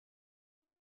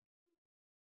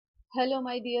Hello,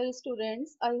 my dear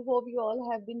students. I hope you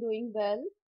all have been doing well.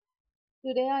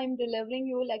 Today I am delivering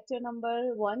you lecture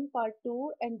number 1, part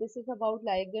 2, and this is about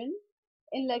ligand.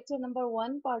 In lecture number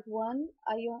 1, part 1,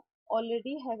 I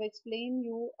already have explained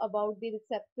you about the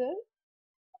receptor,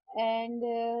 and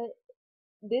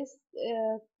this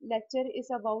lecture is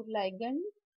about ligand.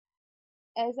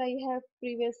 As I have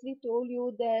previously told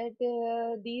you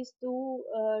that these two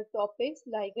topics,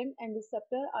 ligand and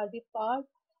receptor, are the part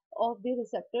of the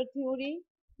receptor theory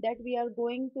that we are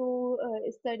going to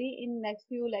study in next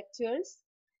few lectures.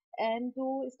 And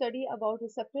to study about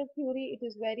receptor theory, it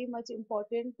is very much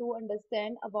important to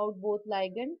understand about both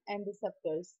ligand and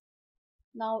receptors.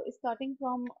 Now, starting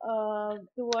from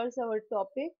towards our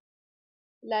topic,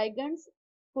 ligands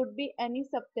could be any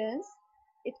substance.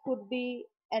 It could be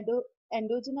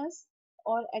endogenous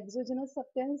or exogenous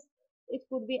substance. It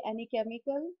could be any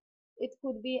chemical. It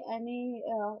could be any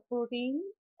protein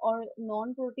or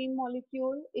non-protein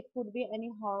molecule. It could be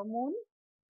any hormone,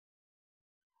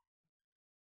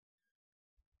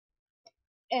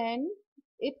 and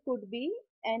it could be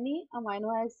any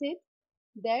amino acid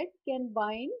that can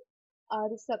bind a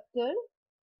receptor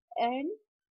and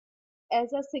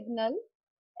as a signal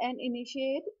and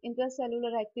initiate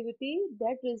intracellular activity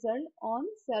that result on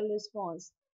cell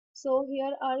response. So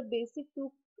here are basic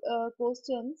two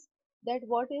questions, that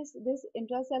what is this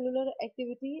intracellular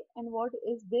activity and what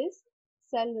is this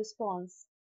cell response.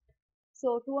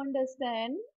 So to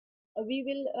understand, we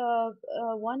will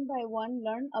one by one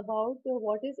learn about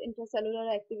what is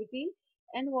intracellular activity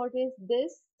and what is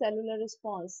this cellular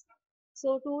response.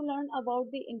 So to learn about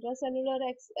the intracellular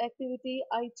activity,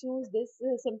 I choose this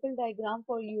simple diagram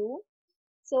for you.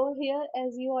 So here,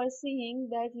 as you are seeing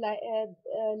that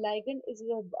ligand is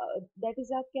that is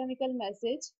a chemical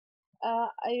message.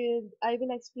 I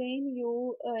will explain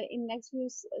you in next few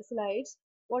slides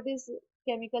what is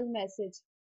chemical message.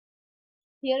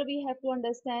 Here we have to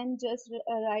understand just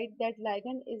right that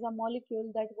ligand is a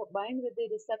molecule that bind with the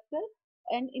receptor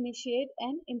and initiate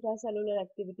an intracellular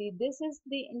activity. This is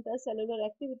the intracellular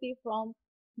activity from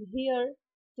here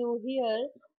to here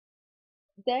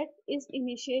that is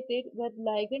initiated when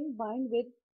ligand bind with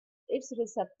its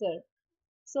receptor.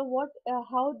 So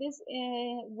how this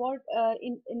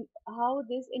in how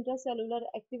this intracellular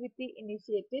activity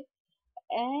initiated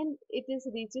and it is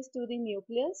reaches to the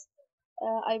nucleus.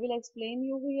 I will explain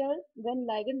you here. When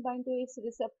ligand bind to its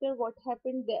receptor, what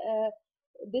happened?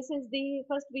 This is the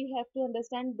first we have to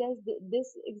understand.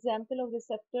 This example of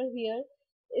receptor here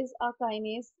is a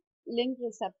kinase linked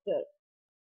receptor,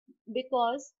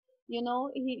 because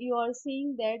you are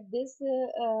seeing that this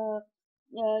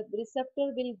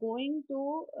receptor will going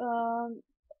to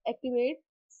activate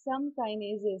some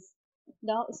kinases,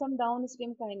 some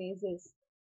downstream kinases.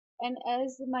 And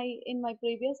as in my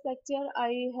previous lecture,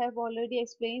 I have already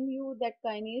explained you that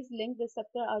kinase linked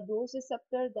receptor are those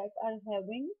receptors that are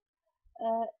having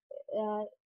uh, uh,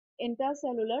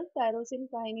 intracellular tyrosine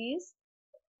kinase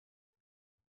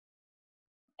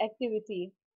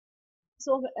activity.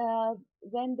 So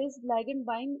when this ligand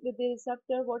bind with the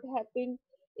receptor, what happened?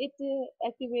 It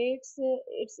activates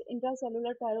its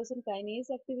intracellular tyrosine kinase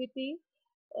activity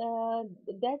uh,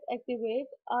 that activate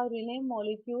a relay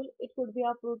molecule. It could be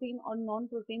a protein or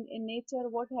non-protein in nature.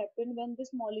 What happened when this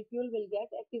molecule will get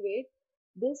activate?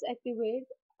 This activate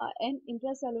an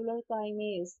intracellular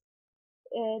kinase.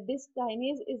 This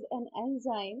kinase is an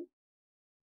enzyme,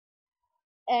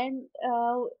 and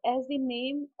as the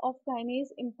name of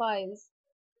kinase implies,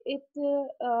 it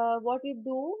what it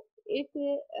do?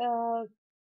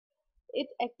 It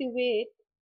activate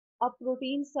a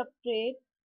protein substrate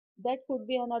that could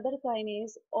be another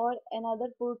kinase or another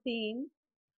protein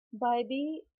by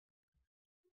the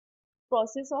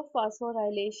process of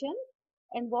phosphorylation.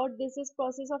 And what this is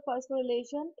process of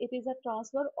phosphorylation? It is a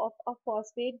transfer of a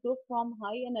phosphate group from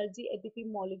high energy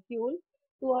ATP molecule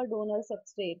to a donor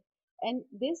substrate. And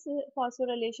this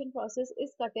phosphorylation process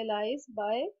is catalyzed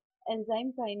by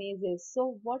enzyme kinases.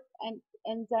 So what an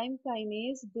enzyme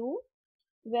kinase do?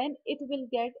 When it will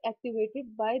get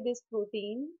activated by this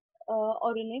protein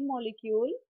or relay molecule,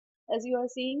 as you are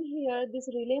seeing here, this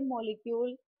relay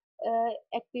molecule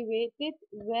activated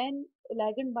when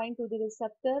ligand bind to the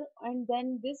receptor, and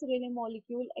then this relay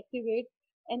molecule activate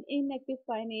an inactive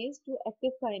kinase to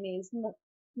active kinase.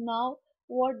 Now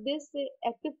what this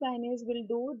active kinase will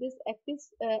do, this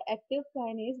active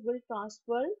kinase will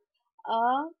transfer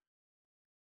a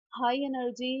high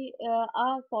energy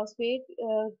a phosphate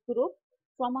group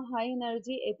from a high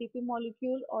energy ATP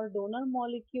molecule or donor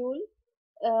molecule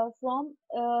from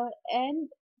and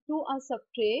to a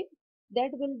substrate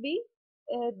that will be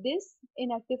this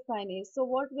inactive kinase. So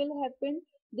what will happen?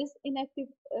 This inactive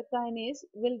kinase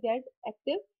will get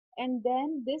active, and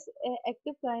then this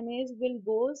active kinase will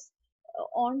goes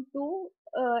on to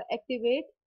activate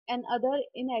another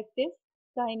inactive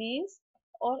kinase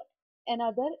or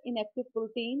another inactive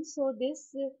protein. So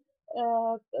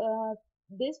uh, uh,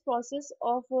 this process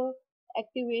of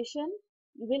activation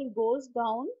will goes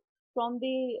down from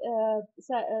the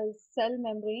cell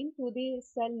membrane to the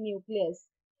cell nucleus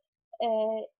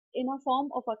uh, in a form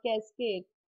of a cascade,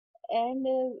 and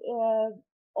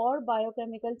or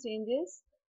biochemical changes,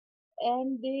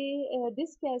 and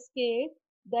this cascade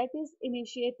that is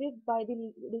initiated by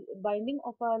the binding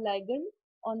of a ligand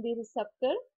on the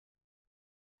receptor.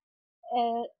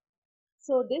 uh,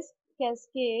 so this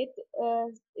cascade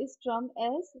is termed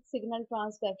as signal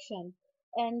transduction.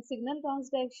 And signal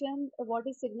transduction, what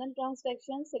is signal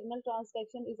transduction? Signal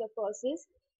transduction is a process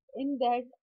in that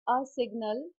a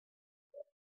signal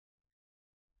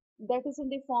that is in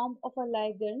the form of a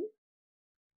ligand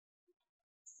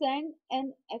send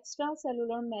an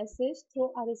extracellular message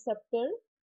through a receptor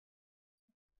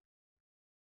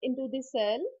into the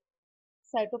cell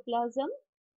cytoplasm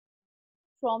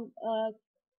from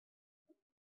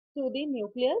to the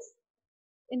nucleus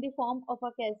in the form of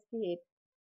a cascade.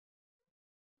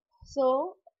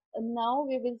 So now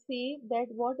we will see that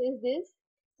what is this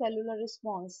cellular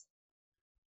response.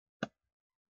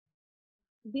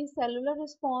 The cellular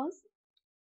response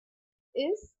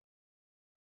is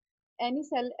any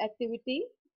cell activity.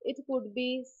 It could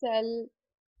be cell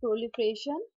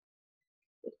proliferation,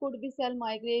 it could be cell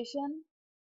migration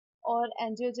or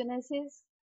angiogenesis,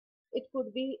 it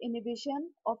could be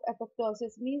inhibition of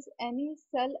apoptosis, means any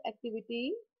cell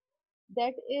activity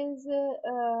that is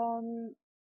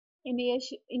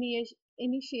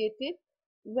initiated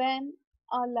when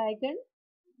a ligand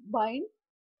bind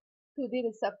to the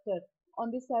receptor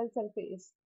on the cell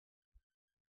surface.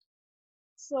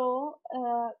 So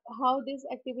how this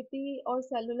activity or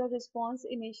cellular response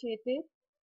initiated,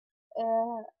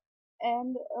 uh,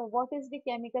 and what is the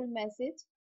chemical message?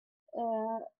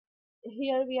 Uh,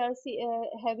 Here we are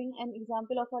having an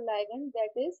example of a ligand,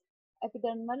 that is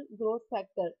epidermal growth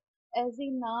factor. As the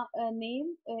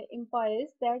name implies,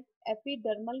 that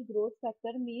epidermal growth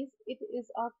factor means it is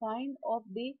a kind of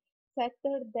the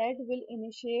factor that will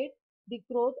initiate the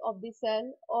growth of the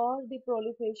cell or the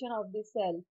proliferation of the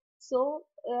cell. So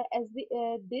as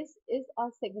this is a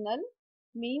signal,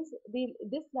 means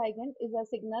this ligand is a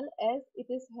signal, as it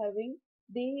is having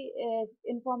the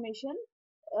information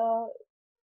uh,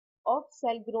 of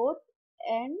cell growth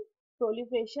and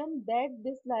proliferation that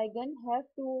this ligand have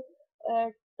to uh,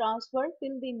 transfer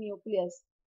till the nucleus.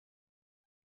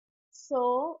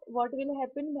 So what will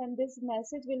happen when this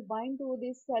message will bind to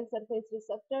this cell surface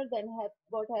receptor? Then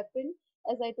what happened,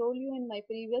 as I told you in my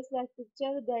previous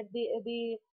lecture, that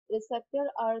the receptor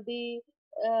are the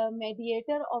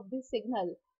mediator of the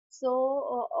signal.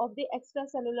 So of the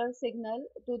extracellular signal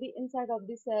to the inside of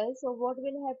the cell. So what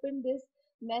will happen? This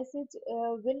message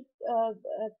will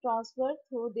transfer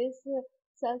through this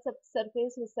cell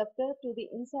surface receptor to the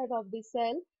inside of the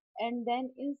cell, and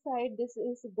then inside this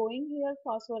is going here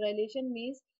phosphorylation,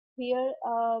 means here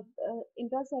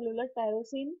intracellular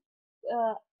tyrosine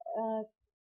uh, uh,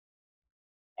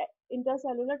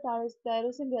 intracellular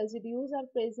tyrosine residues are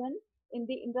present in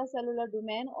the intracellular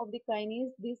domain of the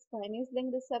kinase, this kinase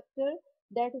link receptor,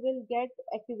 that will get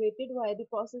activated via the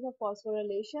process of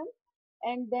phosphorylation,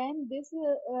 and then this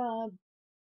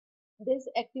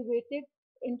activated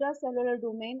intracellular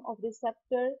domain of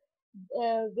receptor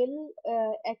will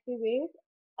activate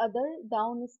other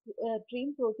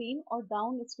downstream protein or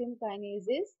downstream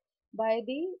kinases by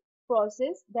the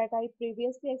process that I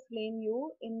previously explained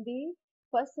you in the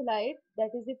first slide, that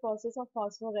is the process of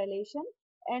phosphorylation.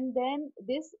 And then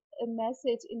this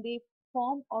message in the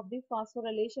form of the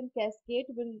phosphorylation cascade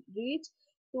will reach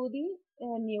to the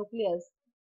nucleus,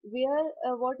 where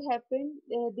what happened,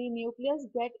 the nucleus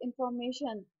get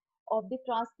information of the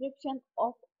transcription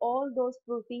of all those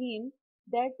protein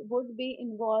that would be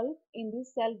involved in the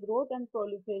cell growth and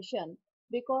proliferation,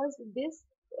 because this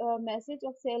message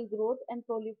of cell growth and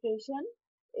proliferation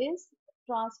is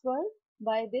transferred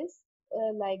by this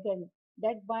ligand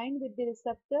that bind with the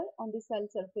receptor on the cell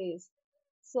surface.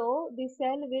 So the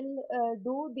cell will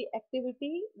do the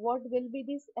activity. What will be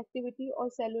this activity or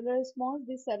cellular response?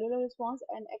 The cellular response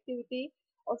and activity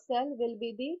of cell will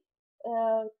be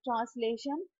the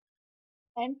translation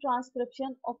and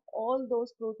transcription of all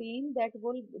those protein that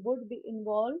would be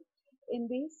involved in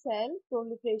the cell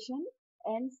proliferation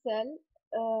and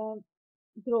cell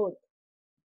growth.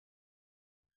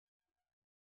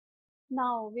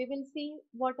 Now we will see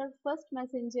what are first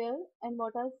messenger and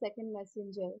what are second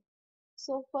messenger.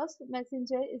 So first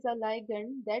messenger is a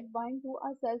ligand that binds to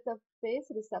a cell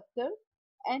surface receptor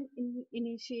and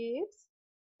initiates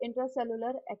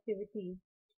intracellular activity.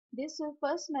 This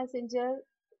first messenger,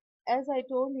 as I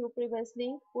told you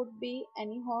previously, could be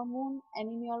any hormone,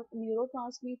 any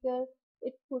neurotransmitter,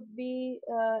 it could be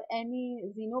any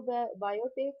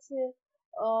xenobiotics,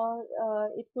 or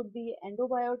it could be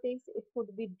endobiotics, it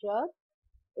could be drug,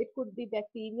 it could be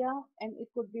bacteria, and it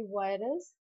could be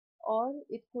virus, or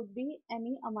it could be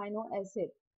any amino acid.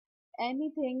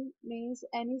 Anything means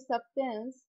any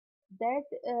substance that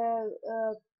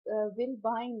will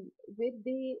bind with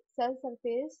the cell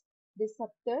surface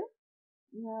receptor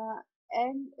uh,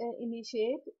 and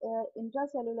initiate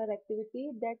intracellular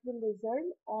activity that will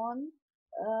result on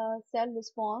cell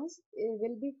response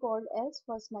will be called as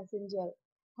first messenger.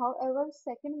 However,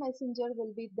 second messenger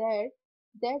will be that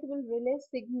will relay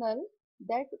signal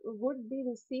that would be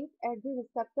received at the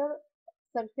receptor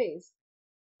surface.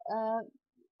 Uh,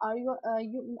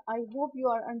 I hope you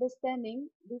are understanding.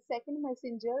 The second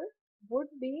messenger would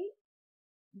be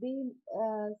the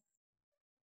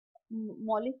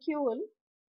molecule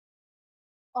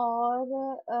or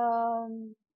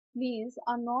means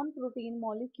a non-protein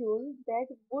molecule that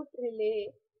would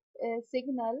relay a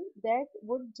signal that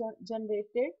would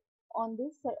generated on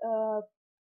this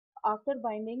after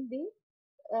binding the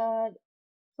uh,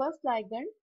 first ligand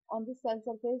on the cell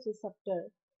surface receptor.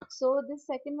 So this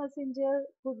second messenger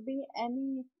could be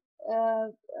any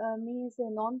means a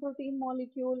non-protein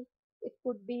molecule. It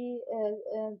could be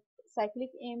cyclic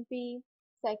AMP,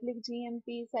 cyclic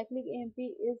GMP. Cyclic AMP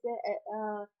is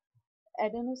a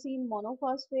adenosine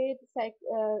monophosphate,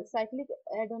 cyclic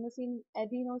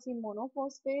adenosine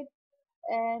monophosphate,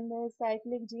 and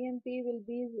cyclic GMP will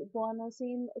be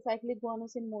cyclic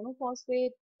guanosine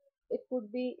monophosphate. It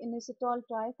could be inositol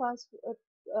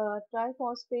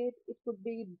triphosphate. It could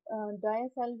be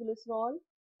diacylglycerol,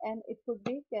 and it could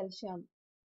be calcium.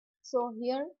 So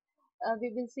here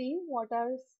we will see what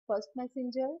are first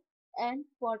messenger and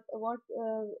what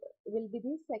will be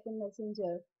the second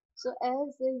messenger. So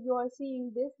as you are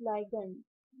seeing, this ligand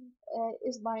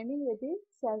is binding with the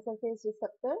cell surface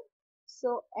receptor,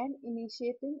 so and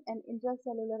initiating an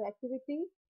intracellular activity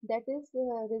that is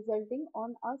resulting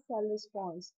on a cell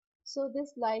response. So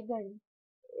this ligand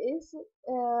is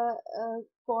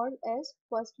called as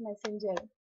first messenger,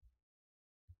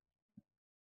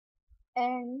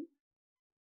 and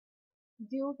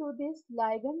due to this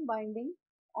ligand binding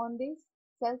on this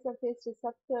cell surface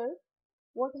receptor,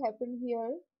 what happened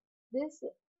here? This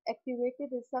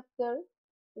activated receptor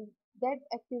that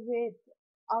activate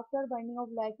after binding of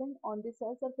ligand on the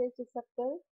cell surface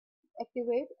receptor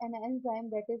activate an enzyme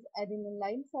that is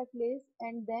adenylyl cyclase,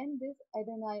 and then this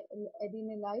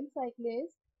adenylyl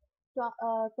cyclase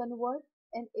convert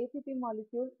an ATP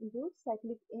molecule into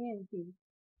cyclic AMP.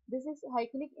 This is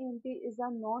cyclic AMP is a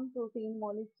non-protein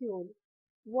molecule.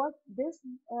 What this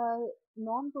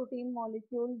non-protein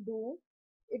molecule do?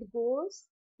 It goes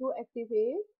to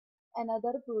activate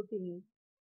another protein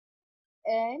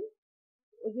and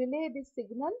relay the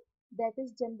signal that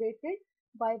is generated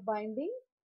by binding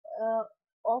uh,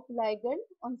 of ligand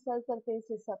on cell surface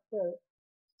receptor.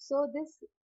 So this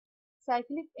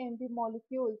cyclic AMP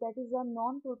molecule, that is a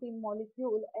non-protein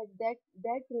molecule at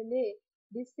that relay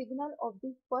the signal of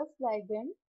the first ligand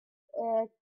uh,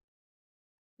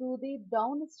 to the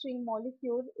downstream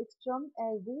molecule is termed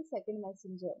as the second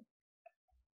messenger.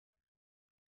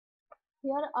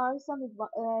 Here are some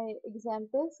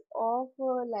examples of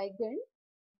ligand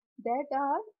that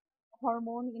are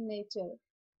hormone in nature.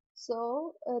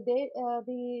 So these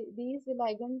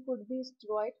ligand could be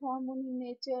steroid hormone in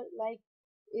nature, like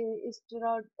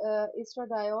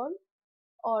estradiol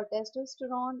or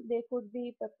testosterone. They could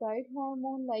be peptide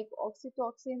hormone like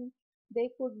oxytocin. They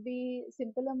could be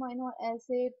simple amino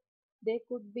acid. They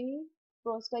could be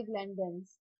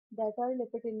prostaglandins that are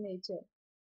lipid in nature.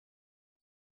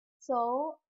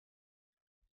 So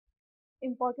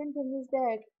important thing is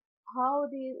that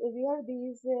where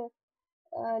these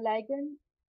ligand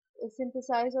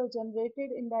synthesized or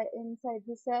generated inside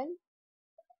the cell,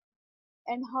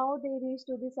 and how they reach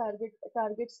to the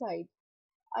target site.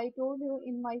 I told you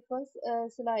in my first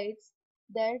slides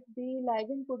that the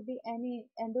ligand could be any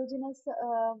endogenous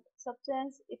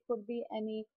substance, it could be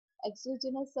any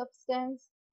exogenous substance.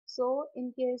 So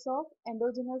in case of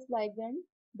endogenous ligand,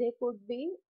 they could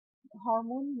be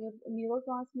hormone,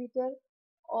 neurotransmitter,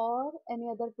 or any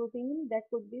other protein that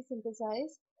could be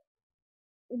synthesized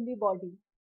in the body.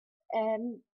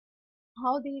 And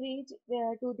how they reach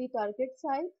to the target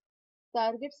site?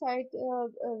 Target site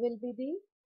will be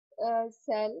the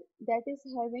cell that is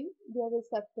having their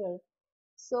receptor.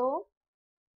 So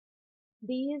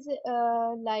these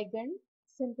ligand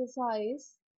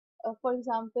synthesize, for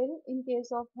example, in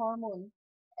case of hormone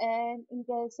and in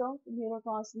case of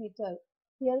neurotransmitter.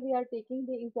 Here we are taking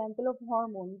the example of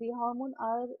hormone. The hormone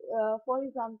are, for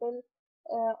example,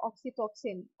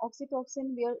 oxytocin.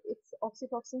 Oxytocin, where it's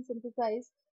oxytocin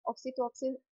synthesized,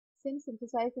 oxytocin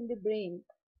synthesized in the brain.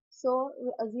 So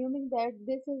assuming that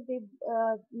this is the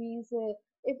means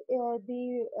if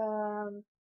the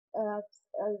uh,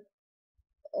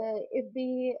 uh, if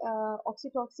the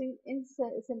oxytocin is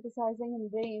synthesizing in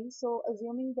brain, so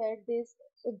assuming that this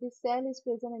if this cell is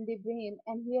present in the brain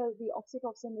and here the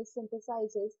oxytocin is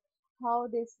synthesizes, how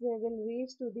this will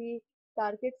reach to the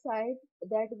target site,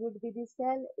 that would be the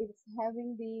cell is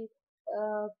having the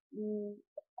uh, mm,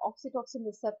 oxytocin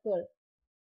receptor.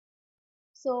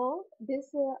 So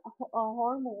this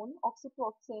hormone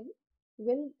oxytocin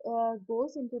will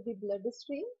goes into the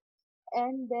bloodstream,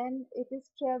 and then it is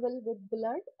travel with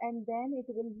blood, and then it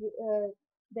will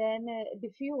then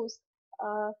diffuse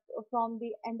from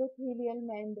the endothelial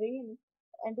membrane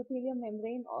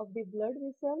of the blood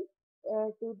vessel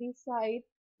to the site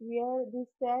where the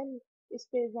cell is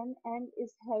present and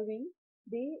is having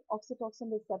the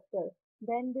oxytocin receptor.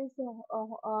 Then this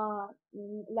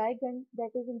ligand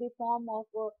that is in the form of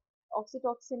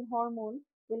oxytocin hormone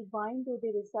will bind to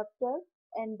the receptor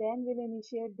and then will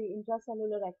initiate the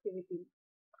intracellular activity.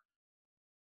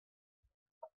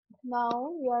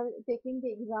 Now we are taking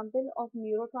the example of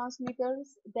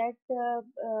neurotransmitters that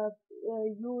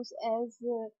use as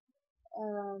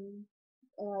um,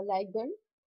 ligand.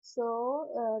 So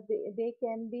they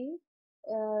can be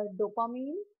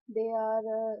dopamine, they are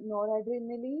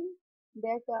noradrenaline,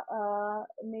 that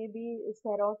may be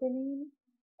serotonin,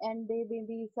 and they may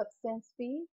be substance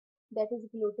P, that is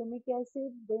glutamic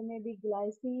acid, they may be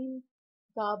glycine,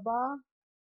 GABA,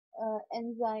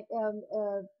 enzyme,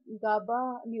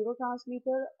 GABA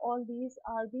neurotransmitter. All these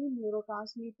are the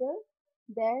neurotransmitter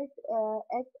that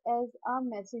act as a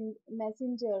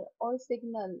messenger or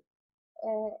signal,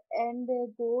 and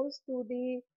goes to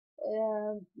the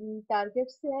target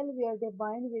cell where they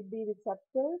bind with the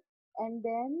receptor, and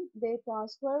then they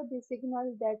transfer the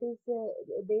signal that is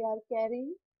they are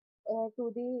carrying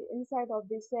to the inside of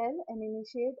the cell and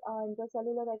initiate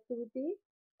intracellular activity,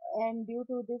 and due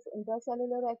to this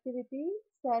intracellular activity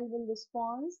cell will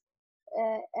respond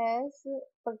as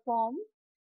perform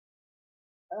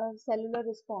cellular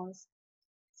response.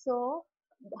 So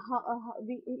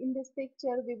in this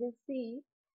picture we will see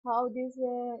how this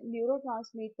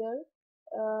neurotransmitter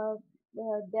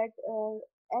that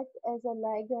act as a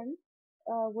ligand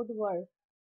would work.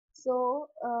 So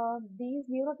these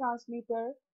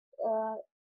neurotransmitter uh,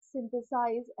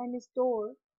 synthesize and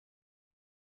store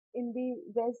in the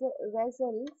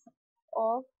vessels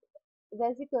of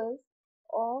vesicles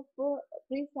of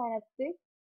presynaptic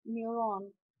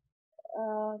neuron,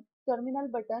 uh, terminal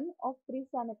button of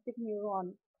presynaptic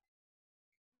neuron.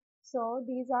 So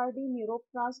these are the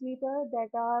neurotransmitter that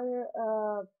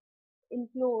are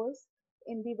enclosed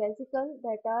in the vesicle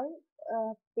that are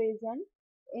present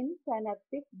in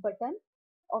synaptic button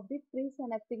of the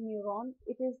presynaptic neuron.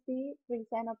 It is the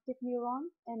presynaptic neuron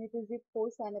and it is the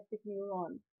postsynaptic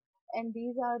neuron. And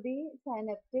these are the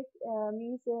synaptic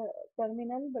means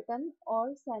terminal button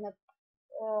or synaptic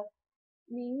uh,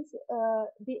 means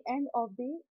the end of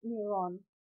the neuron.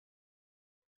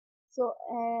 So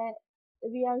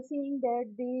we are seeing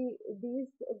that these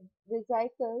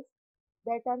vesicles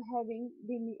that are having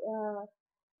the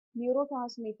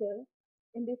neurotransmitter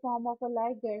in the form of a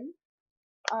ligand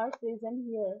are present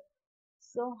here.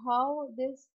 So how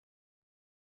these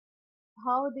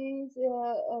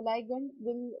ligand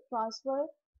will transfer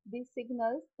the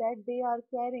signals that they are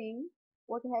carrying?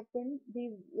 What happened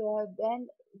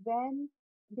when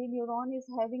the neuron is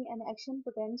having an action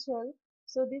potential?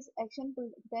 So this action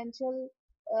potential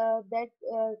that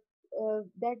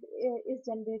is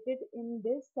generated in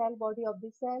this cell body of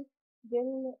the cell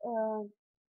will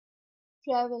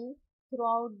travel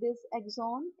throughout this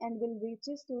axon and will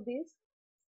reaches to this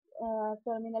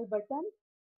terminal button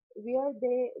where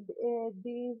the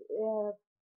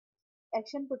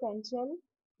action potential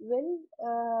will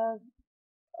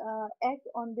act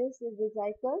on this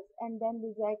vesicles, and then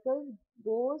vesicles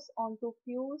goes on to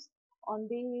fuse on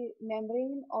the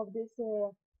membrane of this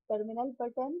terminal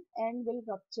button and will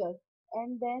rupture,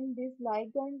 and then this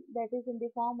ligand that is in the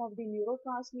form of the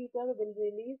neurotransmitter will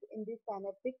release in the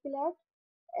synaptic cleft,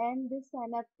 and this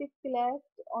synaptic cleft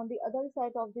on the other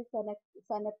side of the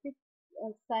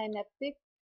synaptic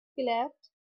cleft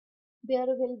there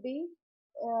will be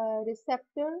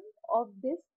receptor of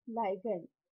this ligand.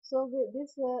 So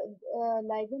this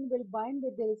ligand will bind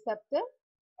with the receptor,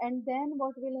 and then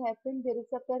what will happen, the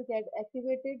receptor get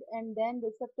activated, and then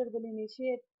receptor will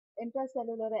initiate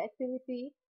intracellular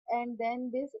activity, and then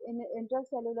this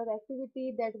intracellular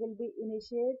activity that will be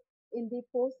initiated in the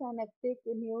postsynaptic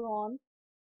neuron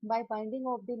by binding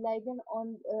of the ligand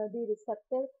on the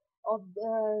receptor of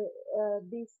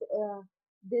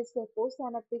this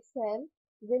postsynaptic cell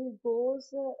will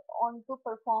goes on to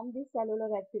perform the cellular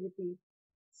activity.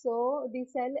 So the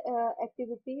cell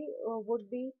activity would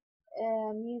be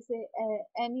means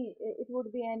any it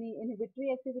would be any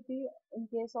inhibitory activity in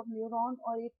case of neuron,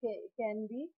 or it can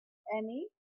be any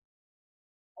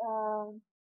uh,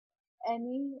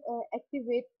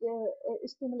 activate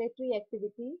stimulatory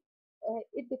activity.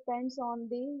 It depends on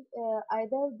the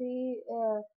either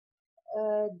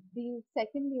the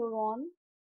second neuron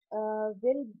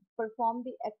will perform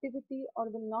the activity or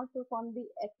will not perform the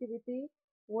activity,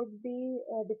 would be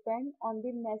depend on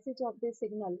the message of the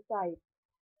signal type.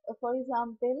 For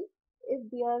example, if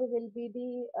there will be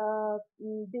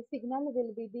the signal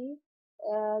will be the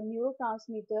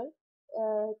neurotransmitter,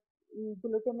 uh,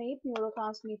 glutamate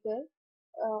neurotransmitter,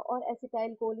 or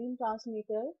acetylcholine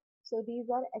transmitter. So these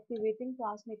are activating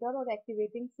transmitter or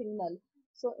activating signal.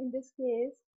 So in this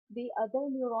case, the other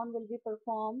neuron will be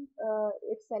perform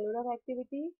its cellular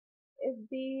activity. If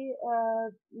the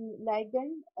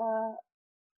ligand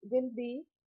will be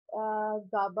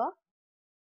GABA,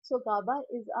 so GABA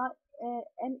is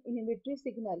an inhibitory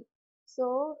signal.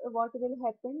 So what will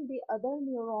happen? The other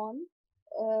neuron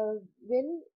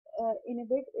will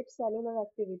inhibit its cellular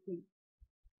activity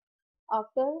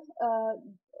after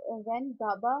when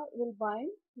GABA will bind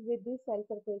with the cell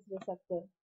surface receptor.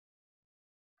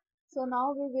 So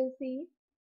now we will see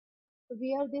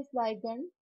where this ligand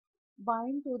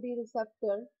bind to the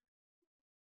receptor.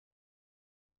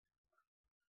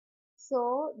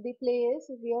 So the place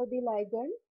where the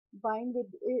ligand bind with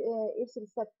its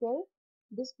receptor,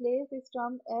 this place is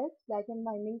termed as ligand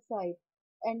binding site,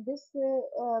 and this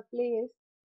place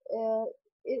uh,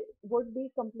 it would be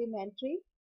complementary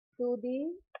to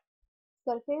the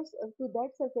to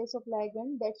that surface of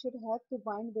ligand that should have to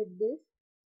bind with this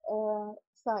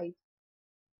site,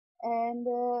 and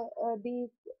the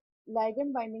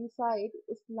ligand binding site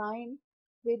is lined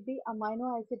with the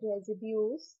amino acid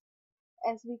residues.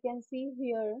 As we can see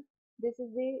here, this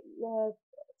is the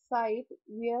site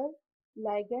where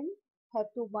ligand have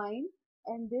to bind,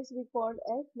 and this we call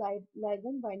as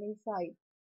ligand binding site.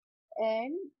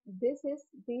 And this is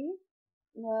the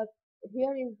uh,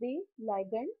 here is the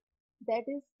ligand that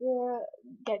is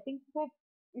getting fed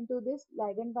into this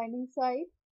ligand binding site,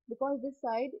 because this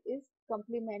site is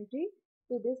complementary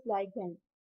to this ligand.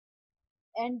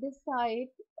 And this site,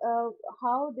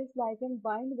 how this ligand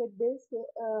bind with this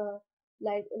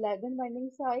ligand binding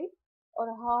site, or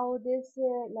how this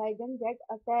ligand get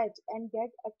attached and get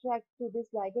attract to this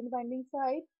ligand binding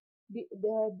site,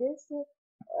 this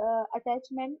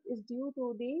attachment is due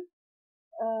to the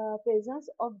presence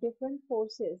of different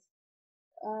forces.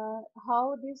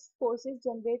 How these forces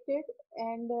generated,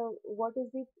 and what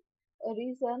is the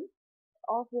reason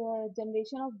of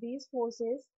generation of these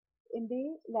forces in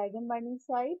the ligand binding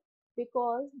site,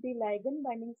 because the ligand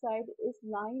binding site is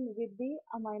lined with the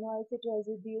amino acid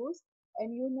residues,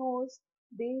 and you know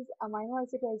these amino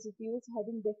acid residues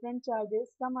having different charges.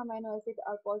 Some amino acid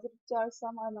are positive charge,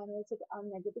 some amino acid are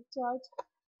negative charge,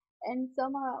 and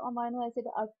some amino acid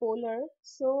are polar.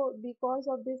 So because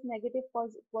of this negative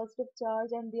positive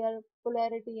charge and their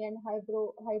polarity and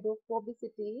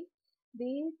hydrophobicity,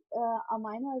 the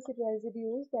amino acid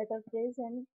residues that are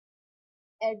present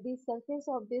at the surface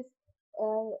of this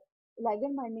uh,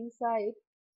 ligand binding site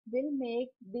will make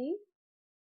the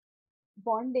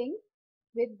bonding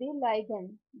with the ligand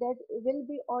that will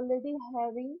be already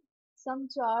having some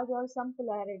charge or some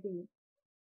polarity.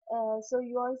 So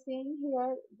you are seeing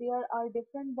here there are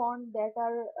different bonds that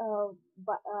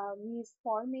are means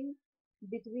forming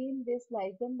between this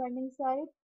ligand binding site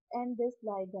and this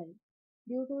ligand.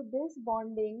 Due to this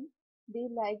bonding, the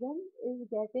ligand is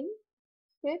getting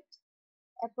fit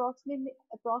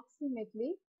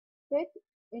approximately fit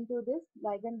into this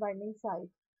ligand binding site.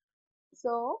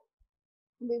 So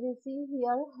we will see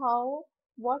here how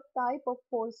what type of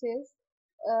forces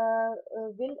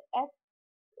will act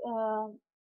uh,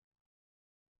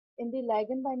 in the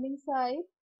ligand binding site,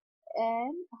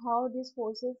 and how these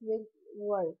forces will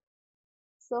work.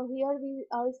 So here we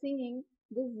are seeing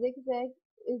this zigzag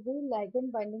is the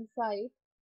ligand binding site,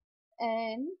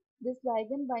 and this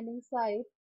ligand binding site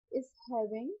is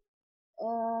having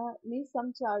means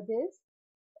some charges,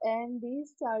 and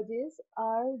these charges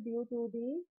are due to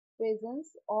the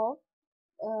presence of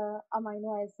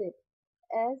amino acid.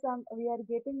 As we are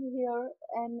getting here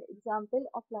an example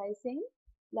of lysine.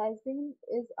 Lysine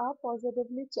is a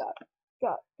positively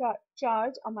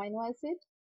charged amino acid,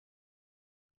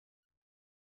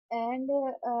 and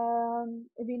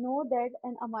we know that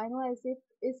an amino acid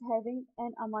is having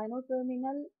an amino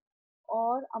terminal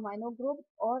or amino group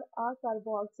or a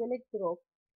carboxylic group.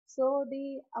 So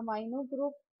the amino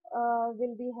group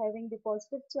will be having the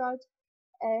positive charge,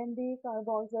 and the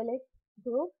carboxylic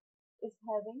group is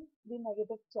having the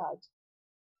negative charge.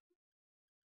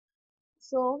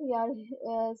 So we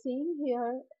are seeing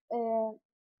here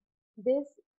this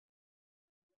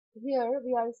here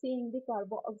we are seeing the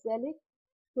carboxylic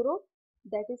group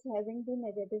that is having the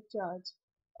negative charge,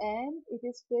 and it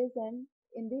is present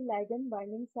in the ligand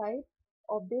binding site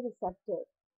of the receptor.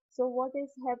 So what is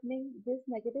happening? This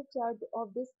negative charge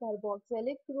of this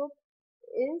carboxylic group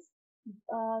is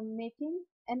making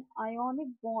an ionic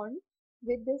bond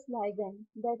with this ligand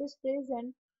that is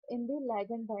present in the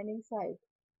ligand binding site.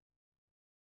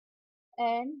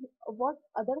 And what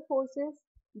other forces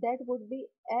that would be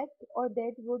act or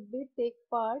that would be take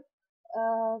part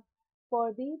uh,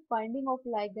 for the binding of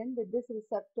ligand with this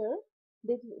receptor,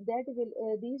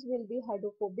 these will be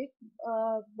hydrophobic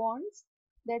bonds,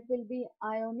 that will be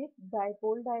ionic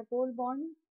dipole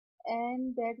bond,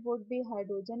 and that would be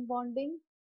hydrogen bonding,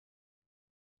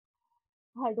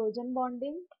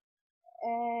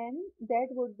 and that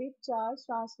would be charge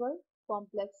transfer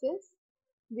complexes.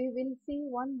 We will see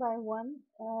one by one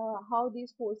how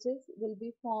these forces will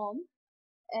be formed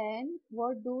and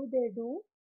what do they do,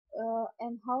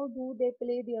 and how do they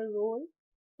play their role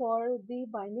for the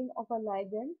binding of a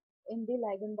ligand in the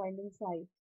ligand binding site.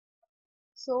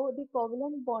 So the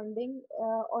covalent bonding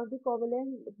or the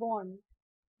covalent bond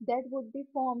that would be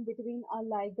formed between a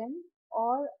ligand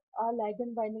or a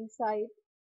ligand binding site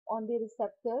on the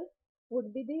receptor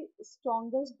would be the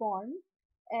strongest bond,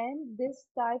 and this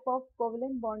type of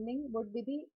covalent bonding would be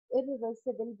the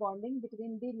irreversible bonding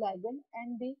between the ligand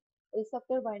and the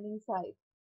receptor binding site.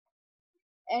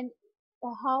 And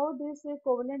how this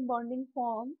covalent bonding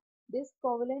form? This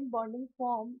covalent bonding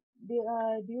form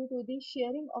due to the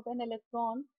sharing of an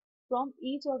electron from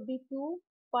each of the two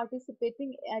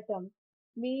participating atom.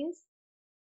 Means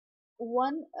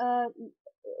one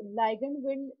ligand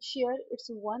will share its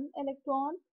one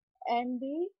electron, and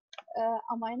the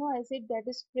amino acid that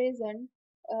is present,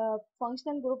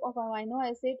 functional group of amino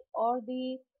acid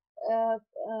uh,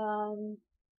 um,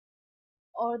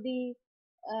 or the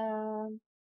um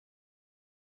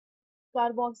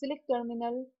carboxylic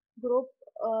terminal group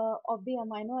of the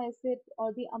amino acid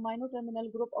or the amino terminal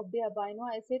group of the amino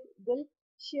acid will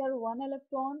share one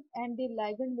electron, and the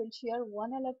ligand will share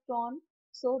one electron,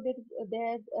 so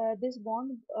that this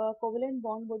bond, covalent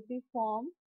bond, would be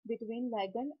formed between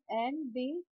ligand and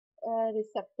the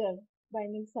receptor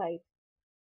binding site.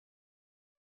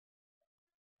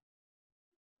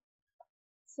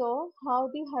 So how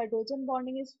the hydrogen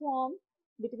bonding is formed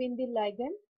between the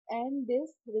ligand and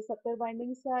this receptor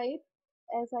binding site,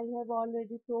 as I have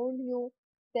already told you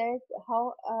that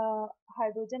how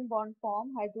hydrogen bond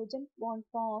form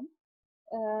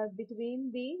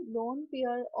between the lone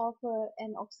pair of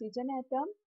an oxygen atom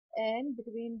and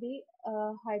between the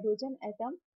hydrogen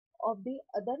atom of the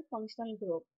other functional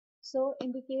group. So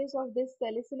in the case of this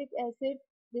salicylic acid,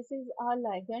 this is a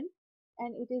ligand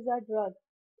and it is a drug.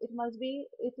 It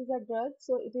is a drug,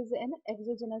 so it is an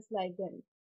exogenous ligand.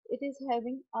 It is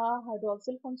having a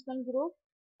hydroxyl functional group.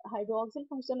 Hydroxyl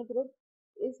functional group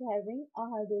is having a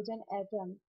hydrogen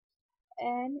atom.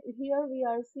 And here we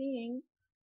are seeing,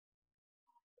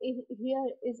 here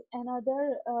is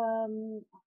another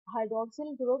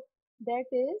hydroxyl group that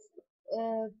is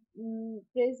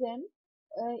present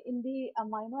in the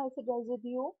amino acid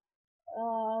residue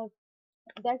uh,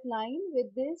 that line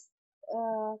with this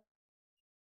uh,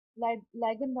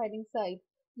 ligand binding site.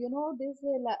 You know this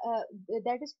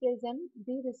that is present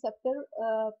the receptor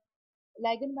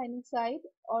ligand binding site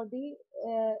or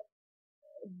uh,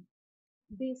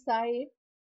 the site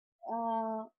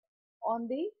uh, on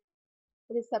the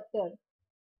receptor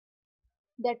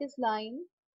that is lined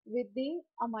with the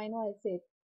amino acid.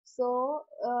 So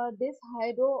this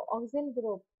hydroxyl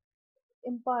group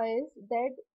implies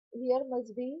that here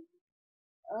must be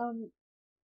um,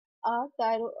 a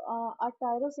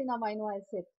tyrosine amino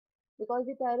acid, because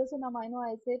the tyrosine amino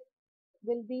acid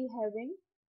will be having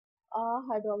a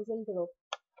hydroxyl group.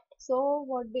 So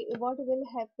what will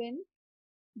happen?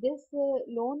 This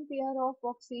lone pair of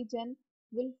oxygen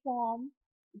will form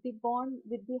the bond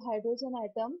with the hydrogen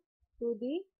atom to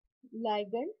the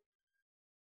ligand,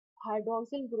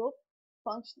 hydroxyl group,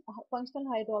 functional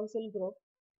hydroxyl group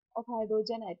of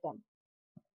hydrogen atom.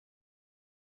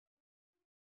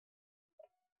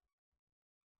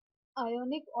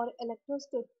 Ionic or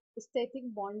electrostatic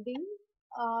bonding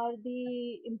are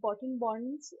the important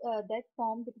bonds that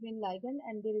form between ligand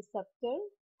and the receptor.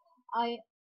 I-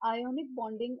 Ionic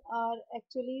bonding are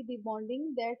actually the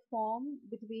bonding that form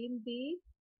between the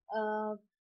uh,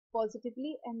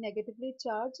 positively and negatively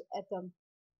charged atom.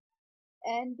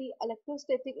 And the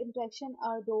electrostatic interaction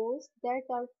are those that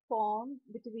are formed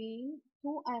between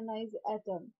two ionized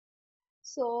atoms.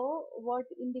 So, what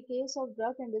in the case of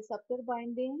drug and receptor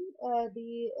binding,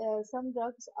 the some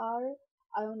drugs are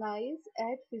ionized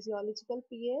at physiological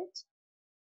pH.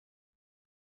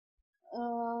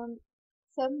 Um,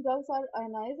 some drugs are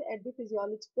ionized at the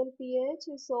physiological pH.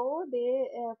 So,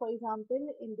 for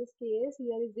example, in this case,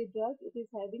 here is the drug. It is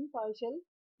having partial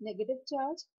negative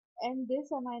charge, and this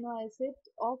amino acid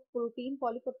of protein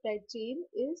polypeptide chain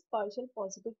is partial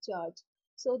positive charge.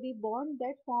 So, the bond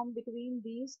that form between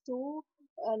these two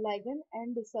ligand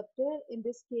and receptor, in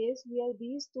this case, where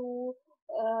these two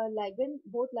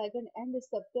both ligand and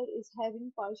receptor is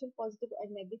having partial positive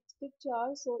and negative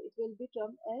charge, so it will be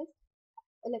termed as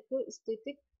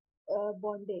electrostatic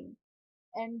bonding.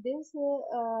 And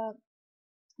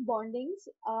bondings,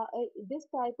 this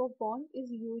type of bond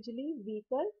is usually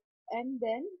weaker and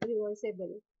then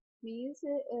reversible. Means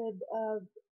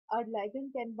our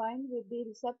ligand can bind with the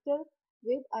receptor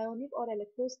with ionic or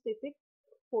electrostatic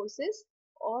forces,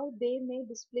 or they may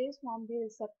displace from the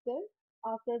receptor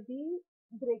after the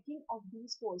breaking of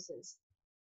these forces.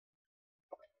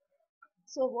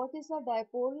 So what is a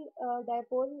dipole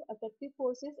attractive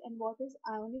forces, and what is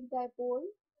ionic dipole?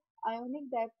 Ionic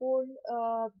dipole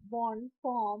bond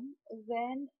form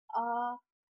when uh,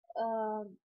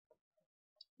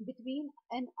 between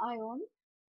an ion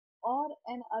or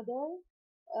an other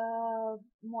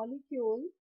molecule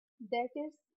that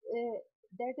is uh,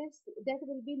 that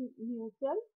will be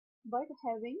neutral but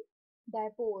having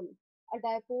dipole. A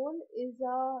dipole is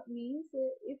a means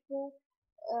if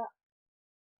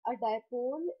a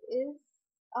dipole is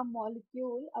a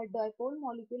dipole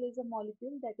molecule is a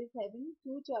molecule that is having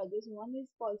two charges. One is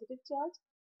positive charge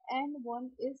and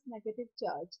one is negative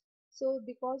charge. So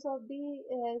because of the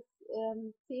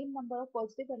same number of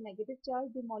positive and negative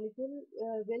charge, the molecule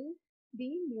will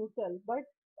be neutral. But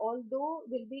although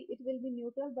it will be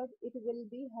neutral, but it will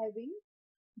be having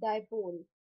dipole.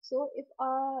 So if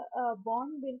a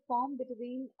bond will form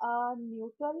between a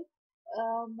neutral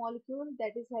molecule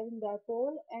that is having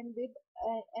dipole and with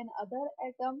another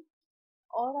atom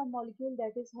or a molecule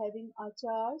that is having a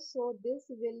charge, so this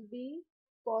will be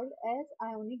called as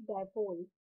ionic dipole.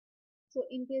 So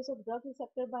in case of drug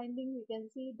receptor binding, we can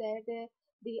see that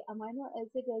the amino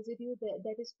acid residue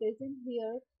that is present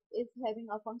here is having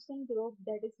a functional group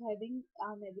that is having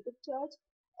a negative charge,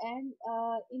 and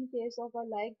in case of a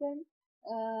ligand,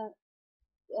 uh,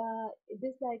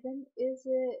 this ligand is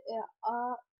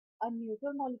a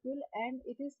neutral molecule and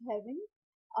it is having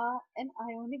an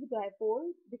ionic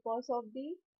dipole because of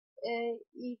the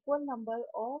equal number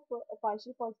of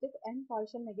partial positive and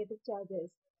partial negative charges.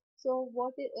 So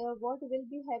what will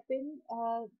be happen?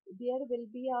 There will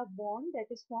be a bond that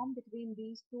is formed between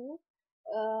these two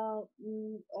uh,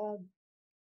 mm, uh,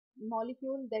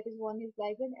 molecule. That is, one is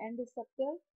ligand and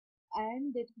receptor,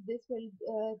 and this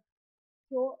will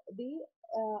show the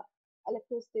uh,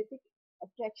 electrostatic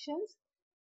attractions,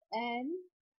 and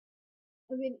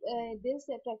this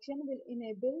attraction will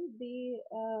enable the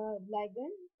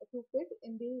ligand to fit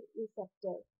in the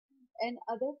receptor. And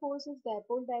other forces,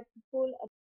 dipole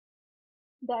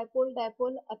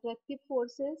attractive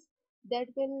forces that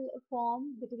will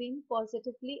form between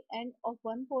positively end of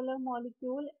one polar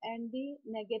molecule and the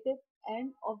negative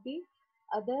end of the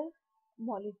other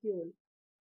molecule.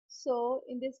 So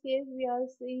in this case, we are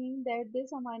seeing that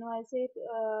this amino acid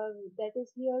that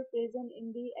is here present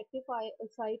in the active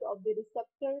site of the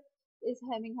receptor is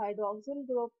having hydroxyl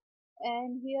group,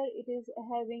 and here it is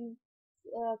having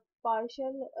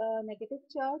partial negative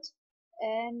charge,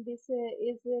 and this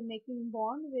is making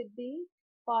bond with the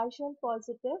partial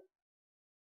positive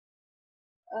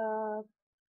uh,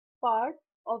 part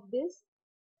of this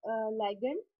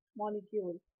ligand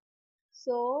molecule.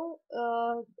 So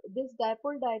this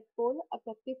dipole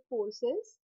attractive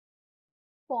forces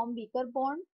form weaker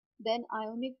bond than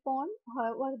ionic bond.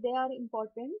 However, they are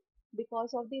important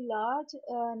because of the large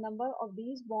number of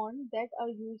these bonds that are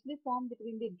usually formed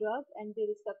between the drug and the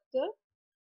receptor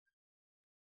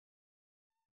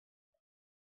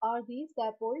are these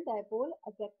dipole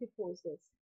attractive forces.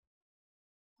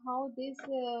 How this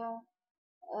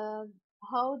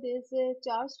how these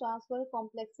charge transfer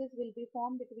complexes will be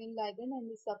formed between ligand and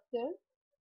receptor.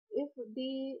 If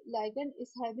the ligand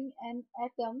is having an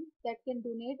atom that can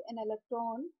donate an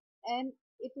electron, and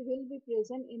it will be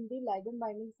present in the ligand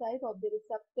binding site of the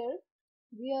receptor,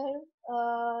 where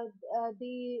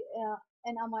the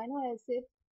an amino acid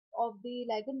of the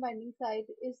ligand binding site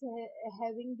is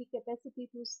having the capacity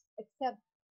to accept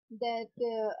that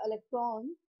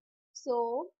electron.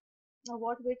 So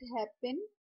what would happen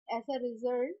as a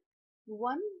result,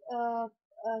 one uh,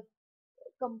 uh,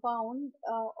 compound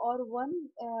or one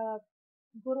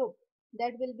group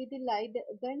that will be the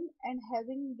ligand and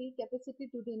having the capacity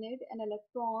to donate an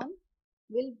electron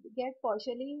will get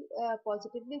partially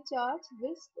positively charged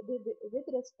with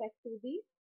respect to the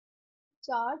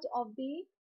charge of the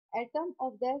atom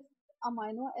of that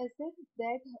amino acid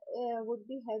that would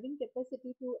be having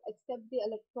capacity to accept the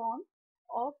electron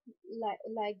of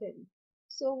ligand.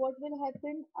 So what will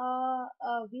happen?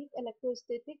 A weak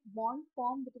electrostatic bond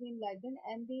formed between ligand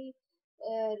and the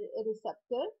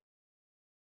receptor,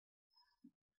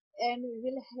 and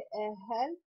will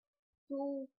help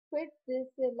to fit this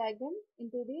ligand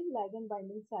into the ligand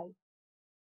binding site.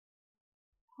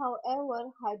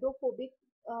 However, hydrophobic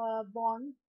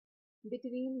bond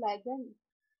between ligand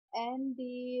and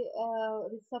the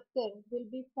receptor will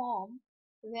be formed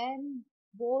when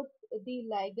both the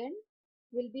ligand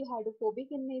will be hydrophobic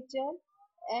in nature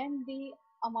and the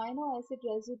amino acid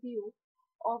residue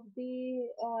of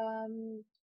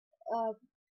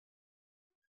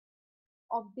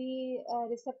uh, the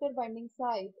receptor binding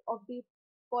site of the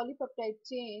polypeptide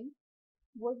chain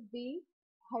would be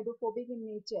hydrophobic in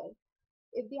nature.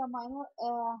 If the amino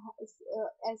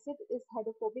acid is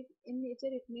hydrophobic in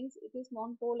nature, it means it is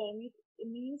non-polar. It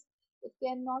means it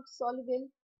cannot soluble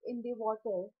in the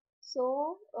water.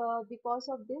 So, because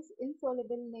of this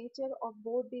insoluble nature of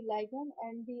both the ligand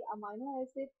and the amino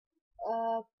acid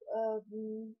uh,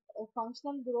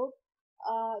 functional group,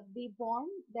 the bond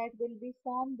that will be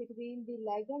formed between the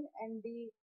ligand and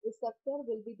the receptor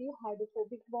will be the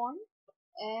hydrophobic bond,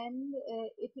 and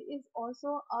it is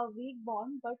also a weak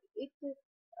bond, but it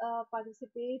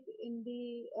participate in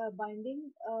the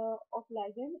binding of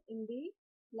ligand in the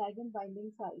ligand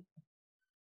binding site.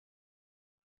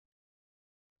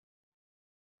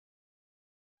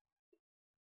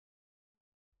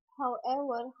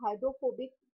 However,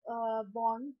 hydrophobic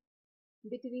bond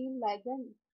between ligand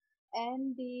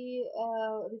and the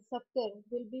receptor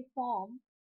will be formed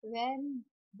when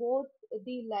both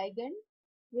the ligand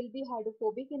will be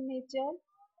hydrophobic in nature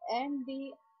and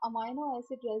the amino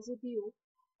acid residue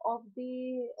of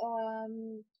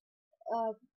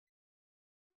uh,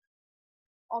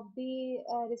 the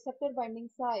receptor binding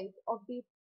site of the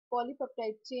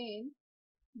polypeptide chain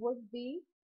would be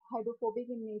hydrophobic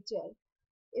in nature.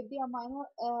 If the amino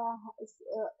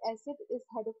acid is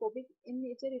hydrophobic in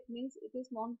nature, it means it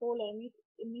is non-polar.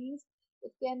 It means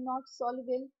it cannot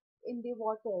soluble in the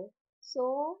water.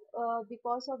 So,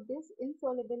 because of this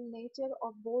insoluble nature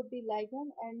of both the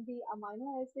ligand and the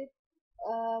amino acid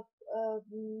uh,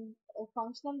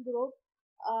 functional group,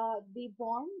 the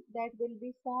bond that will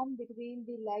be formed between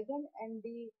the ligand and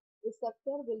the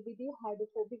receptor will be the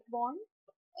hydrophobic bond,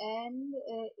 and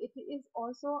it is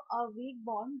also a weak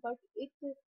bond, but it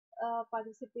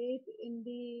participate in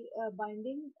the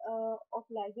binding of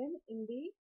ligand in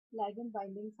the ligand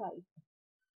binding site.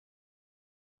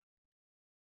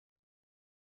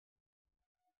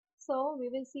 So we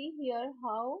will see here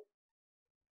uh,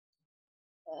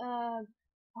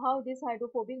 how this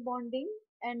hydrophobic bonding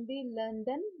and the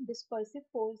London dispersive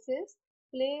forces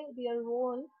play their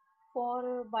role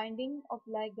for binding of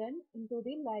ligand into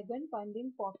the ligand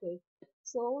binding pocket.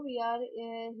 So we are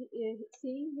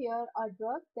seeing here a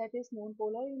drug that is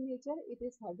non-polar in nature. It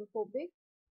is hydrophobic,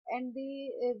 and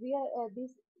the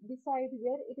side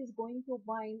where it is going to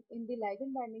bind in the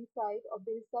ligand binding site of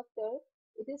the receptor,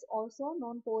 it is also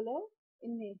non-polar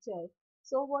in nature.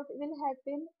 So what will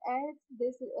happen, as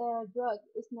this drug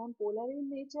is non-polar in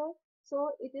nature,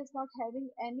 so it is not having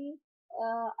any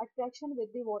attraction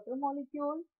with the water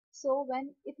molecule. So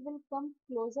when it will come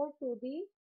closer to the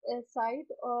site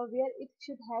where it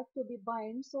should have to be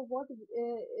bind, so what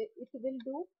it will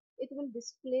do, it will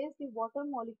displace the water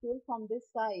molecule from this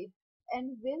side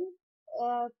and will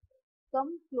uh,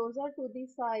 come closer to the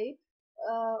site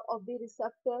of the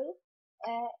receptor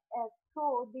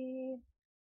through the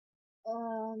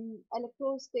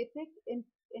electrostatic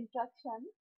interaction,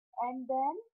 and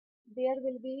then there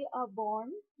will be a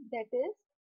bond that is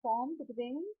formed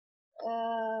between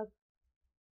uh,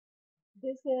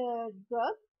 this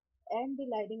drug and the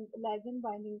ligand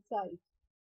binding site.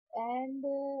 And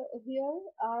here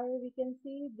are we can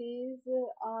see these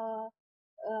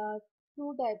uh,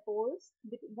 two dipoles,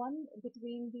 one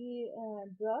between the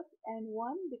drug and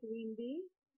one between the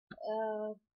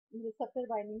uh, receptor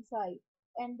binding site,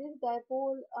 and this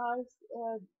dipole are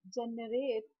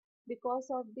generate because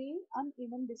of the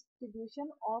uneven distribution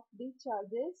of the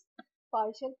charges,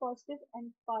 partial positive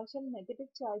and partial negative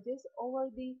charges over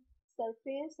the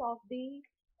surface of the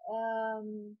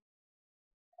um,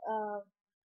 uh,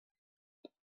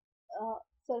 uh,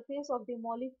 surface of the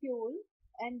molecule.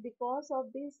 And because of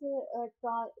this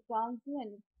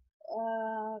transient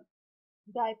uh,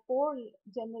 dipole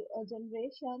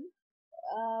generation,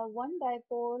 one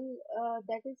dipole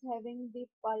that is having the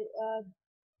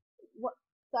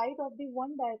side of the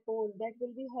one dipole that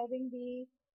will be having the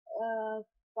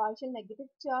partial negative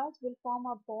charge will form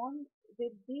a bond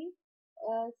with the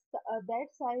that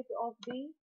side of the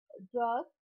drug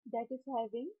that is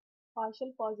having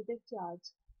partial positive charge.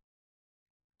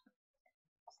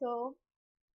 So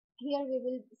here we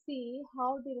will see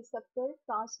how the receptor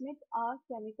transmit a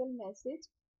chemical message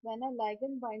when a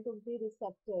ligand bind to the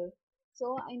receptor.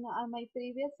 So in my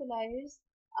previous slides,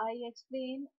 I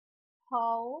explained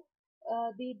how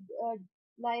the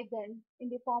ligand in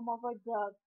the form of a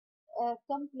drug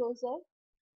come closer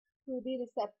to the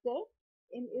receptor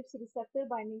in its receptor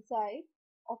binding site.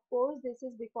 Of course, this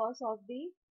is because of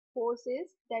the forces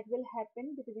that will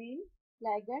happen between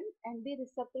ligand and the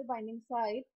receptor binding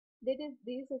site. That is,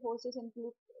 these forces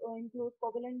include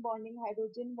covalent bonding,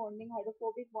 hydrogen bonding,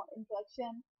 hydrophobic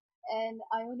interaction, and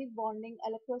ionic bonding,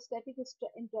 electrostatic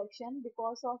interaction.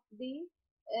 Because of the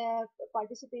uh,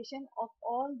 participation of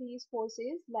all these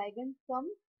forces, ligand come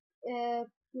uh,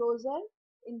 closer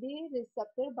in the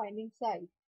receptor binding site.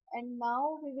 And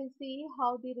now we will see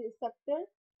how the receptor,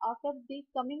 after the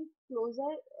coming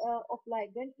closer of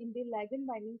ligand in the ligand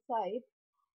binding site,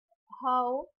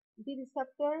 how the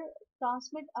receptor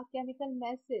transmit a chemical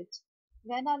message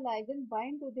when a ligand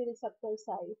bind to the receptor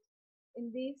site.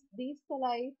 In these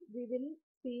slides we will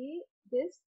see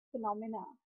this phenomena.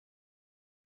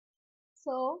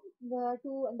 So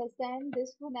to understand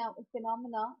this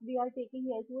phenomena, we are taking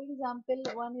here two examples.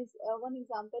 One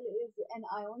example is an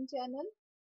ion channel,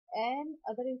 and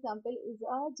other example is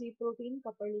a G protein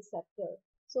coupled receptor.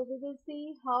 So we will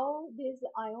see how this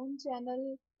ion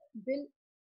channel will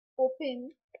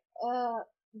open uh,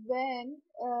 when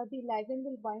the ligand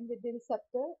will bind with the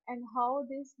receptor, and how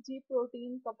this G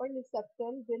protein coupled receptor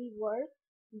when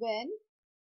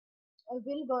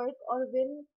will work or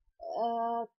will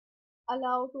uh,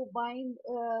 allow to bind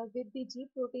with the G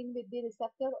protein with the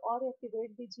receptor, or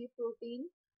activate the G protein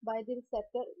by the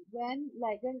receptor when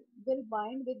ligand will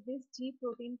bind with this G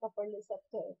protein coupled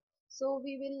receptor. So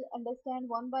we will understand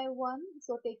one by one.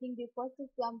 So taking the first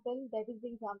example, that is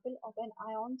the example of an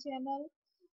ion channel.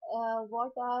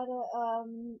 What are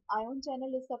ion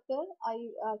channel receptor? I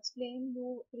explained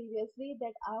you previously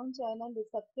that ion channel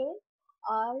receptor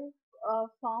are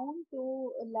found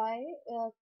to lie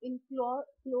in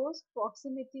close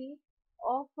proximity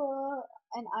of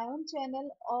an ion channel,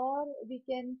 or we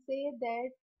can say that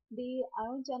the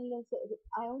ion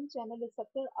channel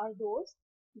receptor are those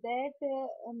that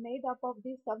made up of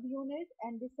the subunit,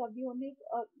 and the subunit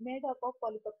made up of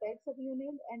polypeptide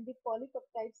subunit, and the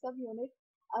polypeptide subunit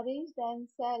arrange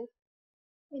themselves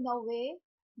in a way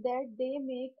that they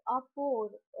make a pore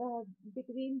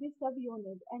between the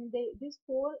subunit, and this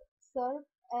pore serve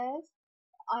as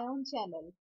ion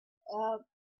channel uh,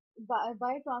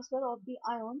 by transfer of the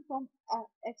ion from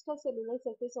extracellular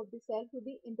surface of the cell to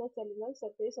the intercellular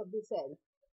surface of the cell.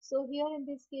 So here in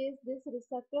this case, this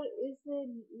receptor is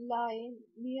lying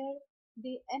near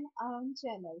the anion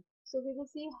channel. So we will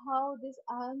see how this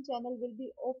ion channel will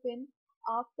be open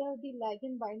after the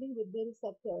ligand binding with the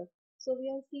receptor. So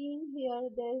we are seeing here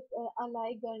that a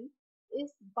ligand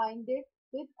is binded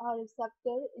with a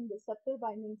receptor in the receptor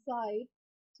binding site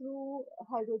through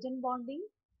hydrogen bonding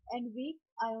and weak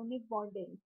ionic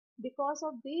bonding. Because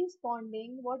of this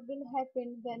bonding, what will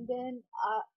happen when then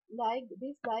like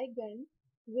this ligand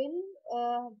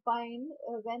will bind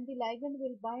when the ligand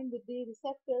will bind with the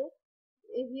receptor,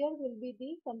 here will be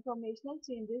the conformational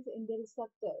changes in the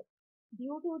receptor.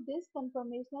 Due to this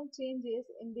conformational changes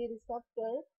in the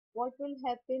receptor, what will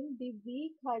happen? The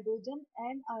weak hydrogen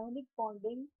and ionic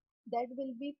bonding that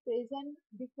will be present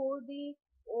before the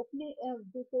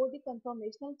before the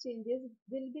conformational changes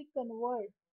will be converted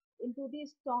into the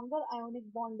stronger ionic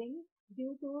bonding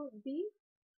due to the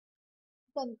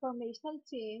conformational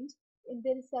change in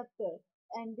the receptor.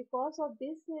 And because of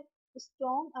this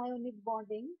strong ionic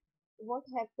bonding, what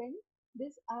happened?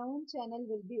 This ion channel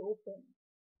will be open.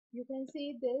 You can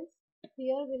see this.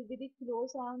 Here will be the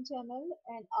close ion channel,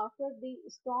 and after the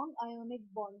strong ionic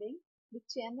bonding, the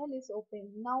channel is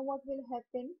open. Now what will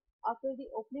happen after the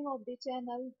opening of the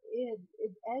channel,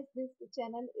 as this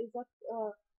channel is a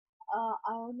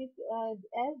ionic,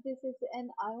 as this is an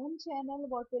ion channel,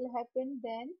 what will happen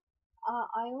then?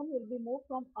 Ion will be moved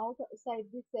from outside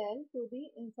the cell to the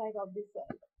inside of the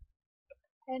cell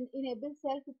and enable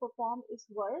cell to perform its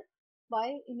work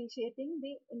by initiating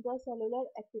the intracellular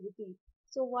activity.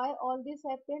 So why all this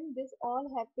happen? This all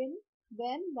happen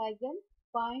when ligand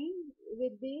bind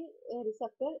with the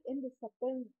receptor in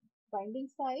receptor binding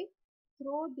site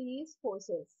through these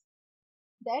forces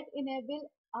that enable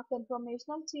a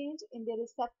conformational change in the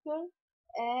receptor,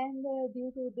 and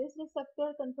due to this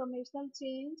receptor conformational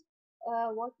change,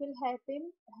 what will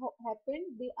happen,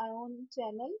 the ion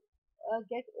channel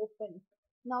get open.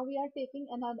 Now we are taking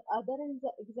another other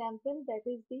example, that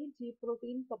is the G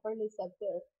protein coupled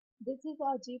receptor. This is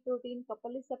our G protein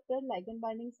coupled receptor ligand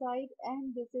binding site,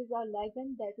 and this is our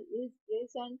ligand that is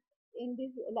present in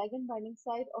this ligand binding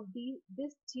site of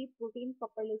this G protein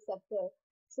coupled receptor.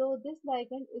 So this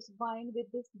ligand is bind with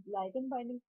this ligand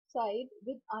binding site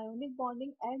with ionic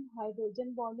bonding and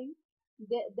hydrogen bonding.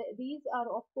 These are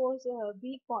of course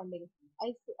weak bonding.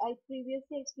 I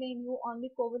previously explained you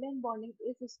only covalent bonding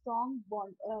is a strong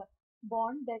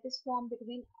bond that is formed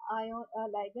between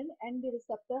ligand and the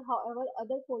receptor. However,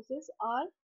 other forces are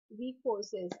weak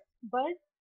forces. But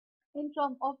in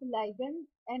terms of ligand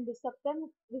and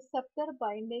receptor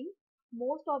binding,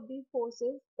 most of these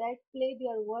forces that play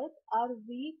their work are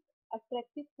weak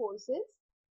attractive forces,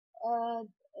 uh,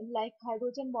 like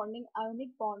hydrogen bonding, ionic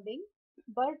bonding.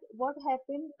 But what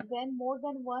happens when more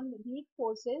than one weak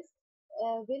forces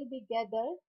will be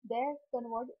gathered, they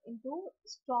convert into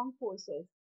strong forces.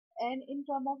 And in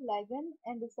terms of ligand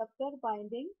and receptor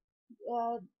binding,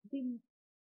 the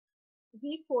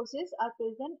weak forces are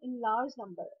present in large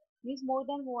number. Means more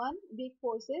than one weak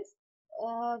forces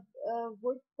uh,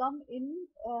 would come in,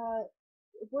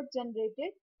 would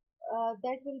generated,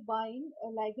 that will bind a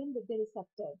ligand with the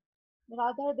receptor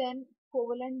rather than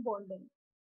covalent bonding.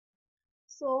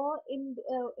 So in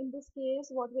this case,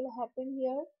 what will happen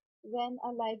here, when a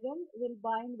ligand will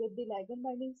bind with the ligand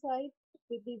binding site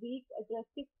with the weak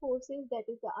attractive forces, that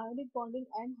is the ionic bonding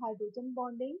and hydrogen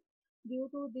bonding. Due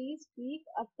to these weak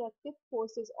attractive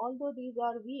forces, although these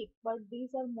are weak, but these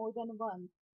are more than one.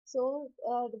 So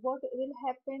what will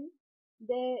happen?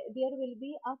 There will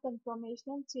be a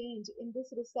conformational change in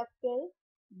this receptor.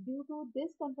 Due to this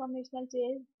conformational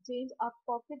change, a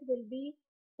pocket will be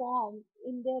formed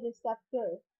in the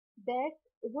receptor that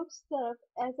would serve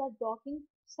as a docking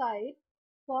site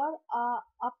for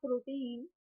a protein,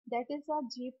 that is a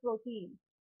G protein.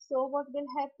 So what will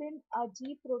happen? A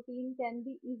G protein can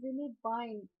be easily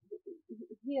bind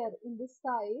here in this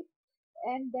site,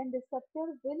 and then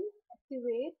receptor will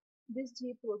activate this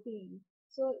G protein.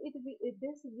 So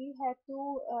this we have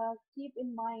to keep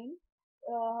in mind,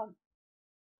 uh,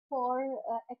 for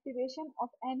activation of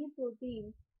any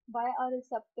protein by a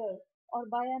receptor or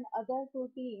by an other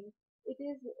protein. It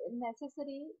is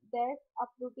necessary that a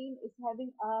protein is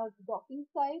having a docking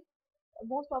site.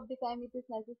 Most of the time it is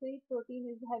necessary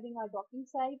protein is having a docking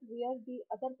site where the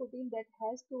other protein that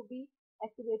has to be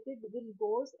activated will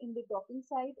goes in the docking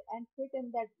site and fit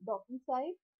in that docking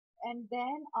site, and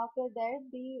then after that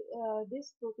the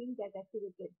this protein get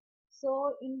activated.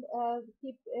 So in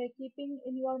keeping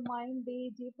in your mind the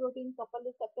G protein couple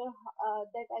receptor,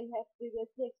 that I have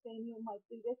previously explained you in my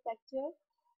previous lecture,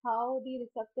 how the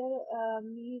receptor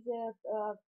means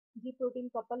G protein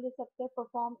couple receptor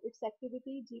perform its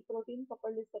activity. G protein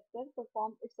couple receptor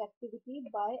perform its activity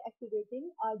by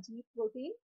activating a G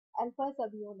protein alpha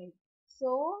subunit.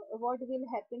 So what will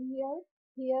happen here?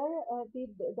 Here the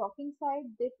docking site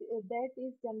that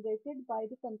is generated by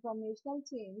the conformational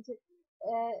change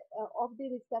of the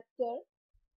receptor,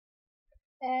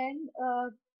 and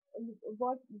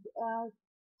what uh,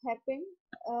 happened,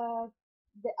 uh,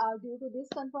 due to this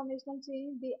conformational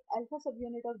change, the alpha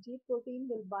subunit of G protein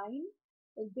will bind,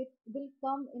 will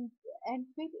come in and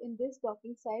fit in this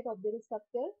docking site of the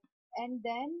receptor, and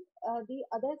then the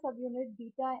other subunit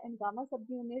beta and gamma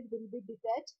subunit will be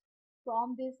detached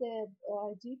from this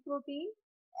G protein,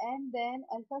 and then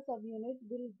alpha subunit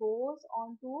will goes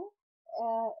on to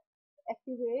uh,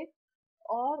 activate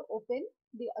or open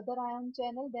the other ion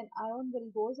channel. Then ion will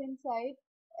goes inside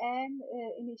and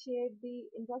initiate the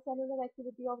intracellular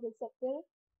activity of receptor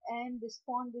and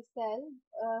respond the cell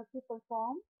to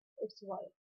perform its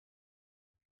work.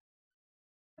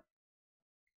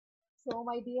 So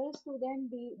my dear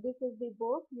student, this is the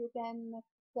book. You can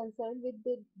consult with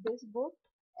this book,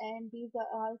 and these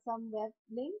are some web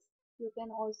links. You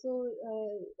can also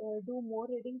do more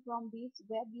reading from these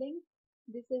web links.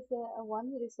 This is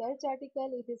one research article.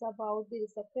 It is about the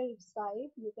receptor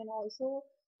type. You can also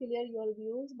clear your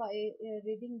views by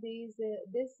reading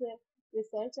this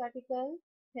research article.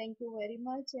 Thank you very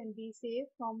much and be safe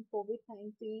from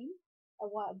COVID-19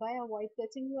 by avoid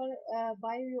touching your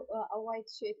avoid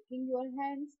shaking your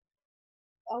hands,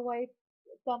 avoid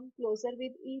come closer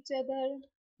with each other,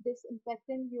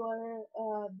 disinfecting your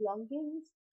belongings,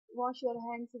 wash your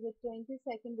hands with 20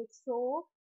 seconds with soap,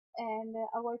 and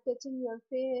avoid touching your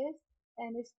face,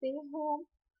 and stay home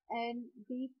and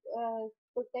be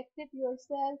protected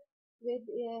yourself with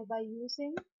by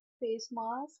using face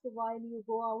mask while you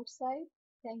go outside.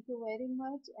 Thank you very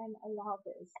much and Allah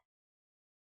Hafiz.